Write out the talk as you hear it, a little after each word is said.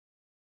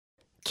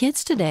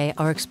Kids today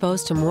are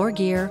exposed to more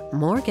gear,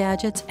 more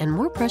gadgets, and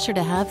more pressure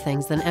to have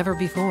things than ever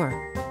before.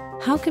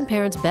 How can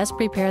parents best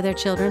prepare their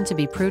children to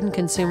be prudent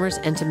consumers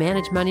and to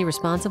manage money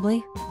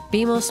responsibly?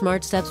 BMO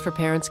SmartSteps for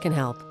Parents can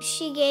help. If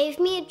she gave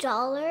me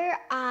 $1,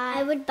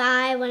 I would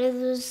buy one of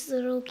those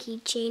little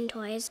keychain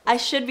toys. I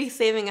should be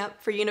saving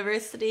up for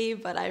university,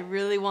 but I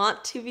really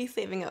want to be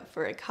saving up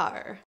for a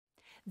car.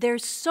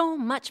 There's so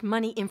much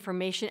money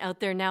information out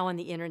there now on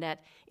the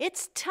internet.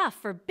 It's tough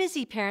for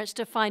busy parents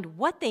to find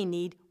what they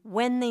need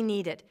when they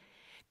need it.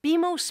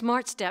 BMO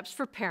SmartSteps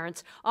for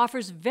Parents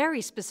offers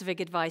very specific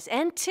advice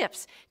and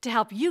tips to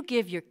help you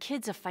give your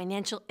kids a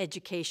financial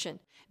education.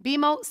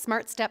 BMO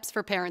SmartSteps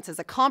for Parents is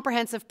a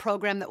comprehensive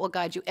program that will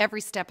guide you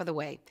every step of the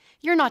way.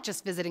 You're not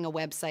just visiting a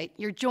website,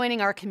 you're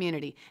joining our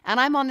community, and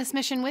I'm on this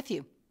mission with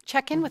you.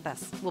 Check in with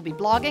us. We'll be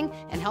blogging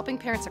and helping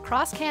parents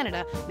across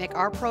Canada make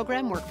our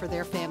program work for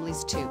their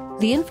families too.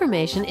 The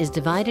information is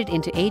divided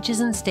into ages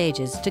and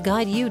stages to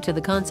guide you to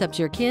the concepts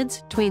your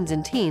kids, tweens,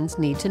 and teens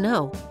need to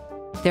know.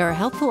 There are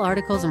helpful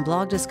articles and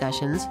blog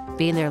discussions,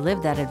 Being There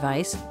Live That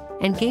advice,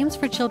 and games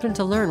for children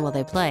to learn while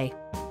they play.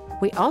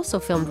 We also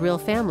filmed real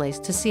families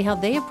to see how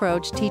they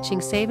approach teaching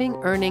saving,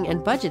 earning,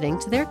 and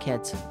budgeting to their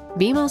kids.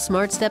 BMO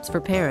SmartSteps for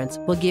Parents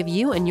will give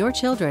you and your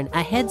children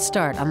a head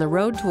start on the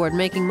road toward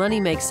making money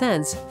make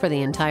sense for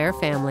the entire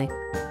family.